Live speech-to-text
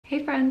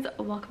Hey friends,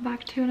 welcome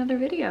back to another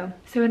video.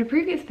 So in a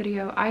previous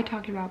video, I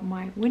talked about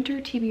my winter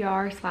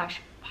TBR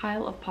slash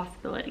pile of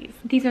possibilities.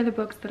 These are the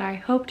books that I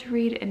hope to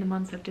read in the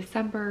months of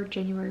December,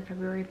 January,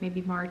 February,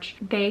 maybe March.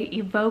 They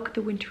evoke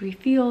the wintry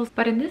feels,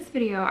 but in this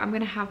video, I'm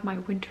gonna have my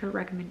winter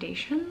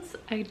recommendations.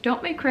 I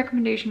don't make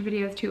recommendation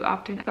videos too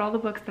often, but all the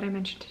books that I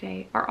mentioned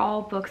today are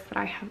all books that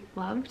I have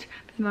loved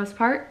for the most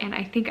part, and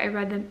I think I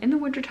read them in the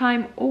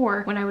wintertime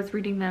or when I was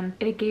reading them,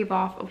 it gave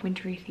off a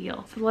wintry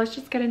feel. So let's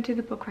just get into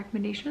the book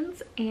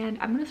recommendations, and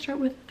I'm gonna start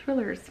with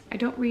thrillers. I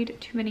don't read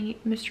too many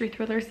mystery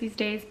thrillers these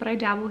days, but I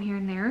dabble here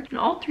and there, and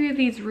all three of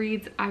these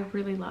reads I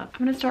really love.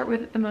 I'm gonna start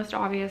with the most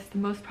obvious, the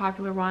most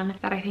popular one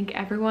that I think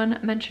everyone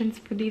mentions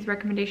for these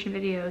recommendation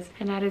videos,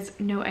 and that is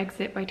No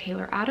Exit by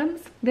Taylor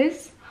Adams.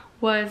 This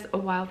was a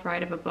wild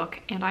ride of a book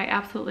and I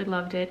absolutely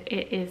loved it.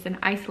 It is an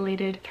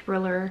isolated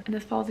thriller, and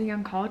this follows a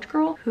young college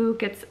girl who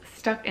gets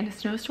stuck in a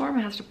snowstorm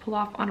and has to pull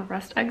off on a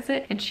rest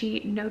exit, and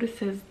she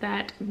notices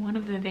that one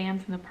of the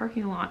vans in the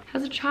parking lot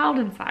has a child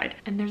inside,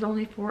 and there's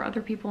only 4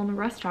 other people in the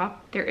rest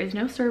stop. There is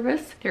no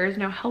service, there is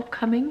no help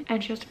coming,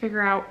 and she has to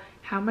figure out,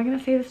 how am I going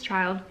to save this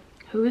child?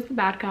 Who is the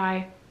bad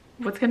guy?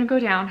 What's gonna go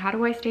down? How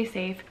do I stay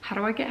safe? How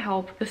do I get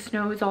help? The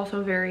snow is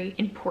also a very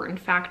important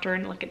factor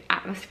and like an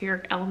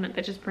atmospheric element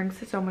that just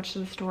brings so much to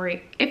the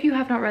story. If you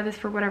have not read this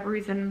for whatever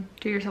reason,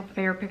 do yourself a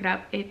favor, pick it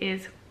up. It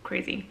is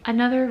crazy.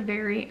 Another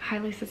very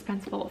highly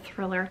suspenseful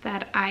thriller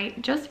that I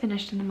just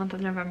finished in the month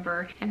of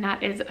November, and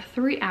that is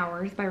 3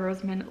 Hours by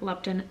Rosamund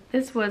Lupton.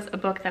 This was a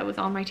book that was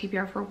on my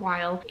TBR for a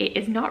while. It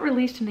is not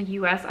released in the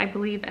US, I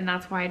believe, and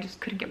that's why I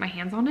just couldn't get my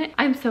hands on it.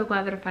 I'm so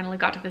glad that I finally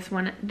got to this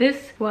one.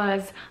 This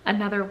was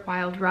another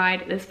wild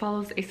ride. This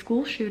follows a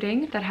school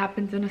shooting that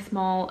happens in a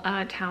small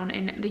town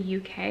in the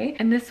UK,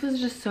 and this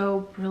was just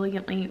so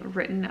brilliantly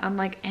written.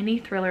 Unlike any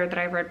thriller that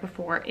I've read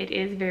before, it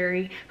is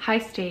very high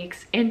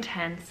stakes,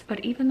 intense,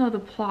 but even though the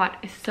plot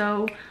is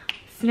so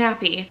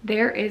snappy,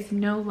 there is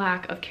no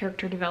lack of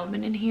character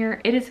development in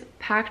here. It is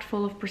packed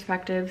full of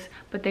perspectives,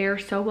 but they are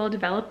so well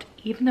developed.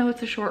 Even though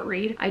it's a short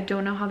read, I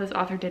don't know how this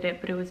author did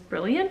it, but it was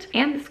brilliant.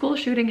 And the school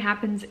shooting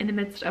happens in the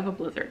midst of a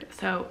blizzard,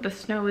 so the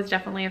snow is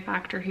definitely a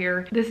factor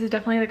here. This is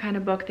definitely the kind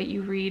of book that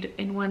you read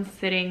in one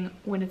sitting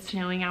when it's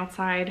snowing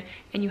outside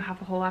and you have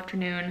a whole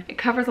afternoon. It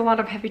covers a lot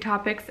of heavy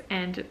topics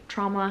and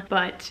trauma,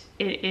 but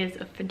it is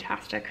a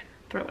fantastic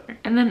thriller.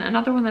 And then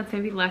another one that's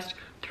maybe less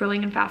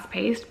thrilling and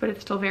fast-paced, but it's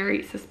still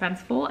very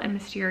suspenseful and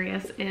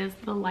mysterious, is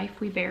The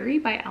Life We Vary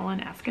by Ellen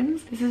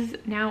Eskens. This is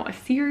now a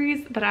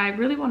series that I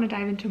really want to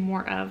dive into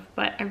more of,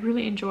 but I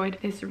really enjoyed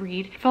this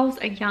read. It follows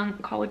a young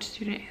college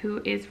student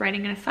who is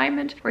writing an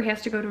assignment where he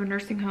has to go to a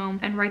nursing home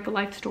and write the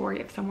life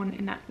story of someone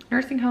in that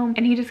nursing home,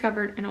 and he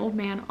discovered an old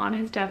man on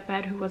his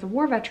deathbed who was a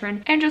war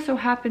veteran and just so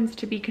happens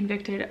to be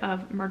convicted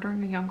of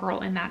murdering a young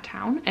girl in that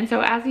town. And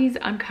so as he's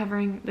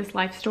uncovering this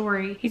life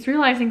story, he's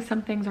realizing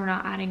some things are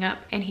not adding up,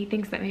 and he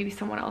thinks that maybe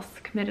someone else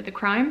committed the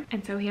crime,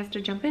 and so he has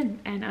to jump in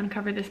and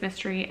uncover this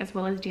mystery, as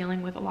well as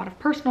dealing with a lot of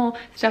personal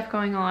stuff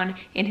going on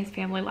in his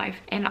family life.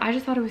 And I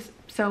just thought it was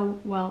so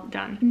well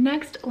done.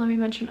 Next, let me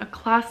mention a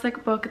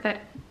classic book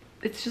that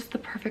it's just the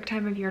perfect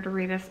time of year to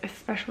read this,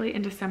 especially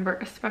in December,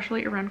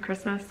 especially around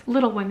Christmas.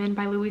 Little Women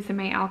by Louisa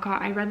May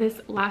Alcott. I read this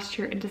last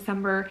year in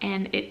December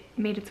and it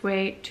made its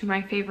way to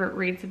my favorite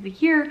reads of the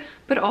year,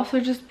 but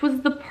also just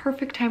was the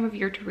perfect time of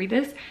year to read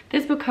this.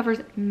 This book covers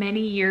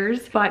many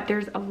years, but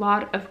there's a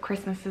lot of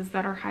Christmases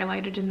that are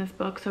highlighted in this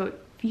book, so it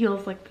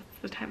feels like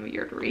the time of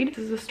year to read. This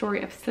is a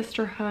story of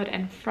sisterhood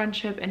and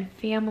friendship and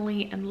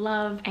family and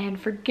love and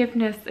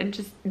forgiveness and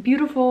just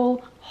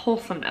beautiful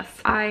wholesomeness.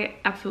 I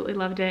absolutely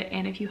loved it,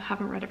 and if you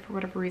haven't read it for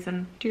whatever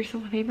reason, do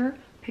yourself a favor,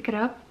 pick it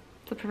up.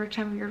 It's the perfect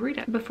time of year to read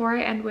it. Before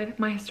I end with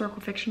my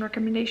historical fiction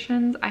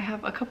recommendations, I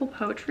have a couple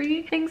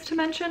poetry things to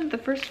mention. The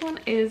first one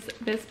is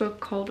this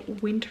book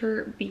called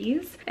Winter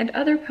Bees and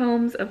Other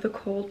Poems of the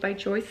Cold by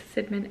Joyce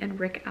Sidman and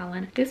Rick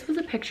Allen. This was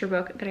a picture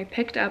book that I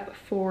picked up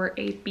for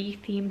a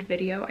bee-themed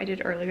video I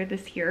did earlier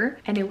this year,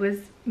 and it was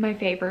my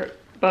favorite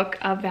book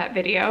of that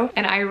video,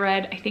 and I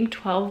read I think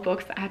 12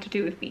 books that had to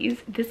do with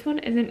bees. This one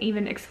isn't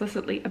even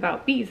explicitly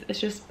about bees,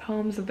 it's just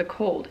poems of the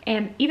cold,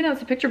 and even though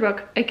it's a picture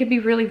book, it could be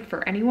really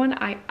for anyone.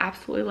 I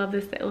absolutely love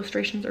this. The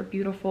illustrations are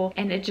beautiful,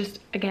 and it just,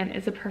 again,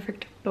 is a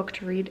perfect book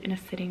to read in a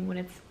sitting when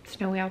it's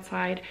snowy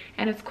outside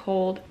and it's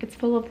cold. It's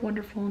full of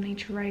wonderful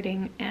nature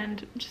writing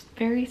and just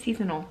very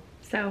seasonal,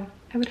 so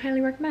I would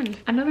highly recommend.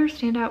 Another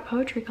standout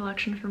poetry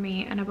collection for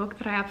me, and a book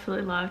that I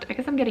absolutely loved. I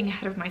guess I'm getting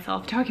ahead of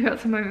myself talking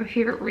about some of my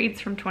favorite reads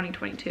from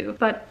 2022,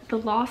 but The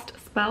Lost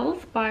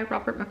Spells by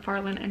Robert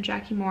Macfarlane and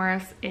Jackie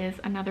Morris is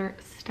another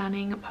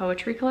stunning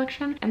poetry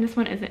collection, and this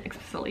one isn't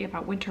explicitly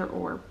about winter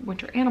or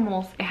winter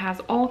animals. It has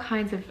all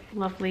kinds of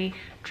lovely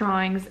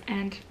drawings,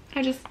 and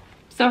I just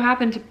so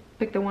happened to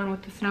pick the one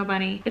with the snow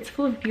bunny. It's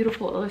full of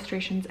beautiful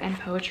illustrations and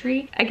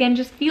poetry. Again,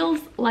 just feels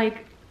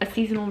like a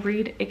seasonal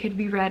read. It could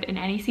be read in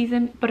any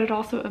season, but it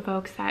also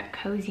evokes that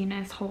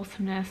coziness,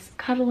 wholesomeness,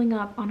 cuddling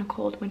up on a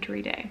cold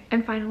wintry day.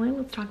 And finally,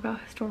 let's talk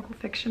about historical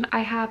fiction. I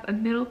have a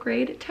middle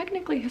grade,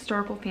 technically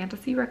historical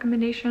fantasy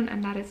recommendation,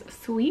 and that is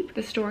Sweep,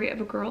 The Story of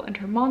a Girl and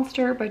Her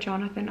Monster by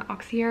Jonathan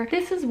Auxier.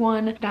 This is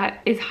one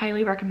that is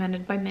highly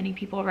recommended by many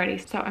people already,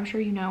 so I'm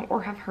sure you know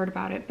or have heard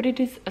about it, but it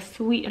is a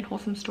sweet and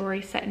wholesome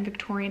story set in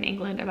Victorian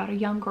England about a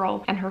young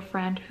girl and her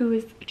friend who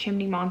is a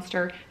chimney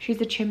monster. She's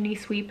a chimney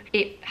sweep.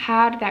 It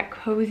had that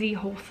cozy,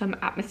 wholesome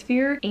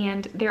atmosphere,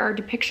 and there are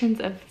depictions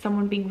of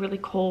someone being really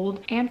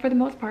cold, and for the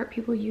most part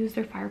people use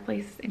their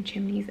fireplaces and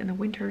chimneys in the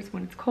winters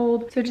when it's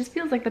cold, so it just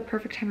feels like the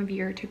perfect time of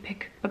year to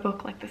pick a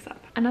book like this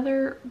up.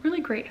 Another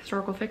really great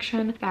historical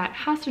fiction that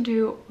has to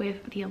do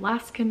with the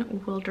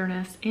Alaskan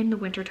wilderness in the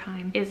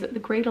wintertime is The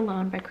Great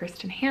Alone by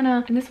Kristen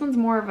Hanna, and this one's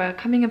more of a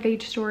coming of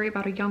age story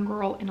about a young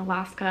girl in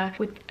Alaska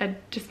with a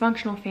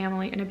dysfunctional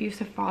family, an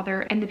abusive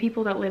father, and the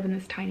people that live in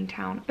this tiny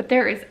town. But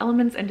there is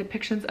elements and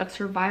depictions of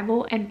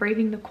survival and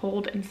braving the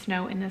cold and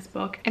snow in this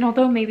book, and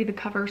although maybe the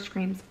cover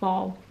screams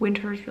fall,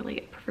 winter is really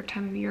a perfect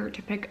time of year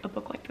to pick a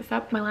book like this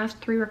up. My last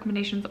three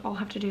recommendations all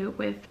have to do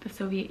with the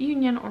Soviet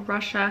Union or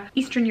Russia,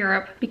 Eastern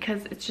Europe,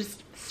 because it's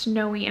just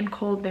snowy and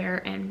cold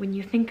there, and when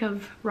you think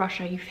of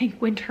Russia, you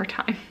think winter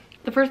time.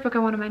 The first book I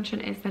want to mention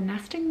is The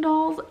Nesting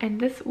Dolls, and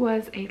this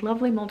was a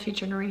lovely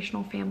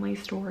multi-generational family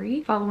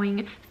story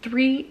following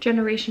 3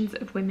 generations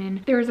of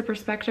women. There is a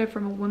perspective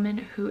from a woman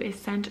who is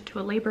sent to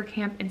a labor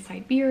camp in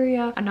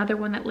Siberia, another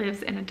one that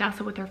lives in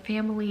Odessa with her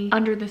family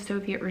under the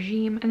Soviet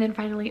regime, and then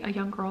finally a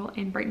young girl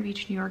in Brighton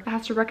Beach, New York that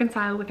has to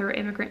reconcile with her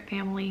immigrant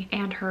family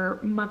and her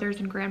mother's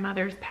and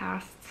grandmother's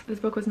pasts. This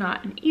book was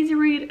not an easy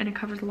read, and it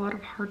covers a lot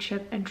of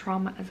hardship and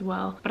trauma as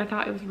well, but I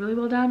thought it was really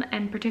well done,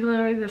 and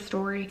particularly the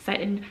story set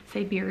in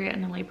Siberia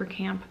in the labor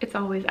camp. It's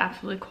always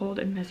absolutely cold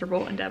and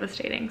miserable and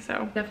devastating,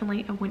 so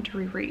definitely a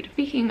wintry read.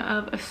 Speaking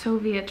of a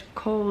Soviet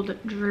cold,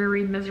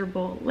 dreary,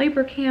 miserable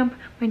labor camp,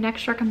 my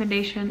next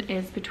recommendation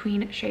is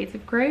Between Shades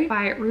of Grey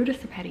by Ruta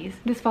Sepetys.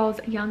 This follows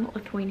a young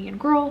Lithuanian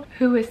girl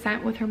who is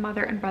sent with her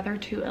mother and brother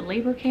to a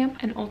labor camp,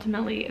 and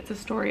ultimately it's a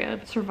story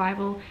of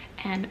survival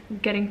and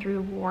getting through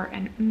the war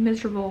and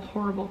miserable,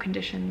 horrible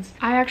conditions.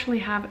 I actually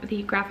have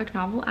the graphic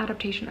novel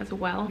adaptation as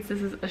well.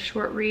 This is a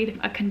short read,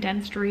 a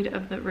condensed read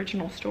of the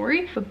original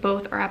story, but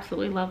both are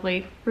absolutely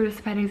lovely. Ruta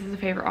Sepetys is a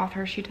favorite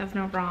author. She does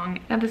no wrong.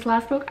 Now, this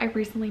last book I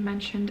recently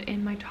mentioned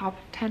in my top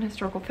 10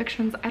 historical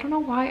fictions. I don't know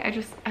why,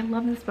 I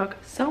love this book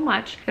so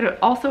much. It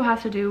also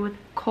has to do with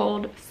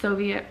cold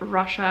Soviet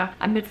Russia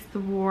amidst the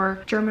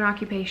war, German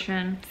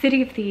occupation.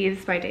 City of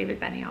Thieves by David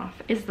Benioff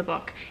is the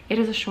book. It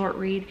is a short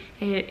read.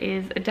 It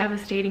is a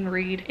devastating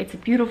read. It's a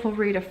beautiful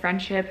read of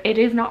friendship. It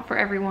is not for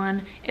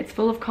everyone. It's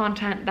full of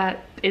content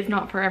that is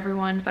not for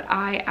everyone, but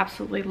I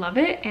absolutely love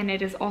it, and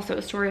it is also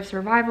a story of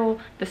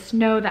survival. The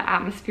snow, the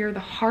atmosphere, the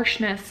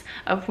harshness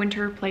of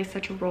winter plays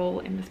such a role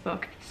in this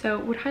book, so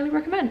would highly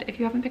recommend if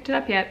you haven't picked it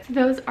up yet. So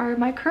those are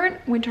my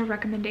current winter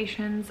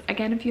recommendations.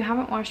 Again, if you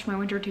haven't watched my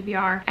winter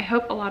TBR, I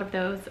hope a lot of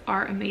those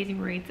are amazing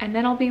reads, and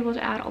then I'll be able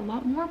to add a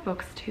lot more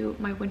books to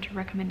my winter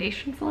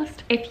recommendations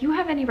list. If you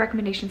have any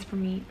recommendations for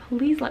me,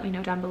 please let me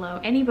know down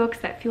below. Any books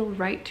that feel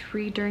right to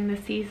read during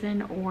the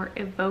season or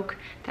evoke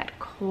that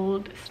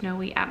cold,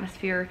 snowy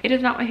atmosphere. It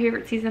is not my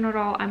favorite season at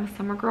all. I'm a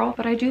summer girl,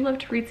 but I do love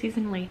to read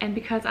seasonally, and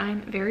because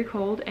I'm very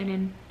cold and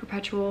in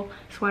perpetual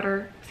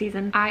sweater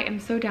season, I am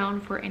so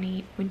down for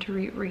any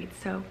wintry reads.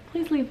 So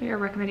please leave your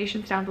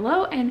recommendations down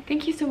below, and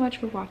thank you so much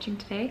for watching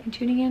today and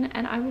tuning in,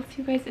 and I will see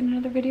you guys in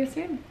another video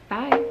soon.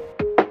 Bye.